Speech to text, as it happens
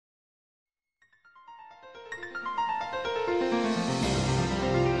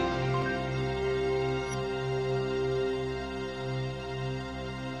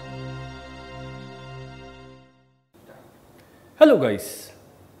Hello guys,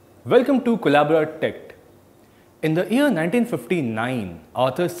 welcome to Collaborate Tech. In the year 1959,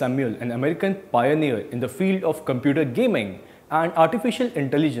 Arthur Samuel, an American pioneer in the field of computer gaming and artificial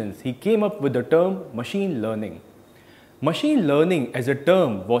intelligence, he came up with the term machine learning. Machine learning as a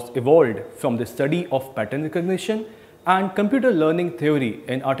term was evolved from the study of pattern recognition and computer learning theory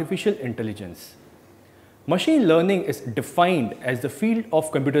in artificial intelligence. Machine learning is defined as the field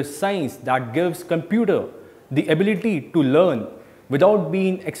of computer science that gives computer the ability to learn without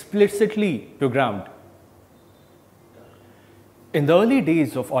being explicitly programmed. In the early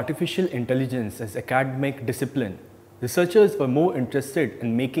days of artificial intelligence as academic discipline, researchers were more interested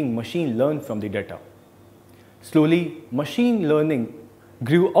in making machine learn from the data. Slowly, machine learning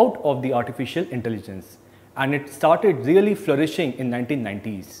grew out of the artificial intelligence, and it started really flourishing in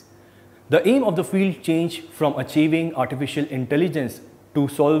 1990s. The aim of the field changed from achieving artificial intelligence to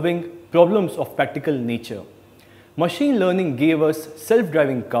solving problems of practical nature. Machine learning gave us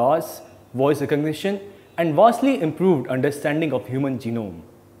self-driving cars, voice recognition, and vastly improved understanding of human genome.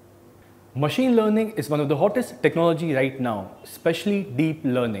 Machine learning is one of the hottest technology right now, especially deep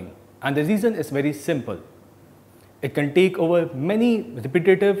learning, and the reason is very simple. It can take over many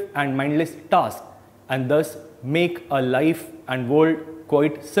repetitive and mindless tasks and thus make our life and world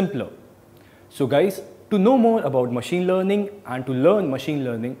quite simpler. So guys, to know more about machine learning and to learn machine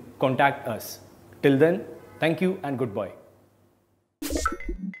learning, contact us. Till then, thank you and goodbye.